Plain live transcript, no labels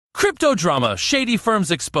Crypto drama, shady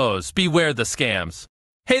firms exposed, beware the scams.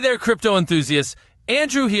 Hey there, crypto enthusiasts.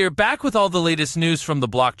 Andrew here, back with all the latest news from the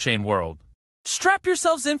blockchain world. Strap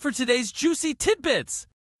yourselves in for today's juicy tidbits.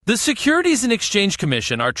 The Securities and Exchange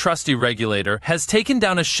Commission, our trusty regulator, has taken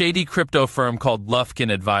down a shady crypto firm called Lufkin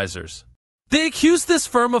Advisors. They accuse this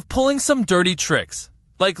firm of pulling some dirty tricks,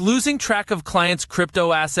 like losing track of clients'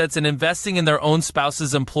 crypto assets and investing in their own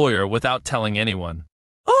spouse's employer without telling anyone.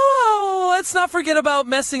 Oh, let's not forget about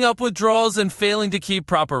messing up withdrawals and failing to keep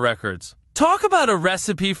proper records. Talk about a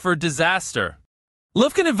recipe for disaster.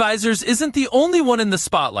 Lufkin Advisors isn't the only one in the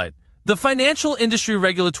spotlight. The Financial Industry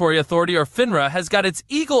Regulatory Authority, or Finra, has got its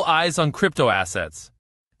eagle eyes on crypto assets.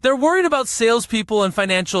 They're worried about salespeople and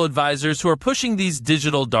financial advisors who are pushing these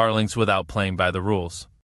digital darlings without playing by the rules.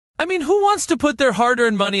 I mean, who wants to put their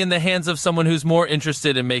hard-earned money in the hands of someone who's more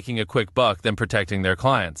interested in making a quick buck than protecting their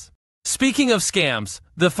clients? Speaking of scams,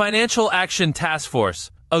 the Financial Action Task Force,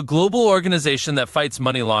 a global organization that fights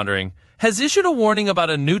money laundering, has issued a warning about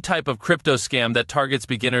a new type of crypto scam that targets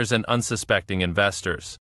beginners and unsuspecting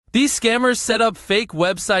investors. These scammers set up fake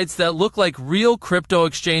websites that look like real crypto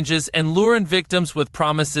exchanges and lure in victims with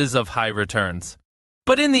promises of high returns.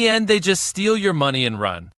 But in the end, they just steal your money and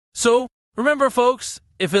run. So, remember folks,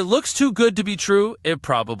 if it looks too good to be true, it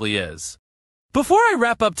probably is. Before I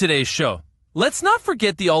wrap up today's show, let's not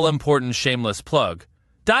forget the all-important shameless plug.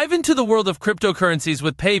 Dive into the world of cryptocurrencies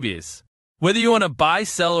with Paybees. Whether you want to buy,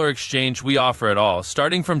 sell, or exchange, we offer it all,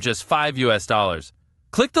 starting from just $5.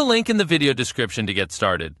 Click the link in the video description to get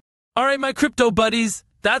started. Alright, my crypto buddies,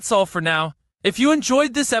 that's all for now. If you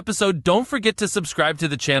enjoyed this episode, don't forget to subscribe to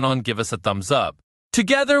the channel and give us a thumbs up.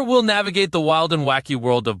 Together, we'll navigate the wild and wacky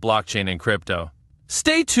world of blockchain and crypto.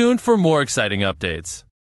 Stay tuned for more exciting updates.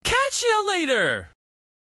 Catch ya later!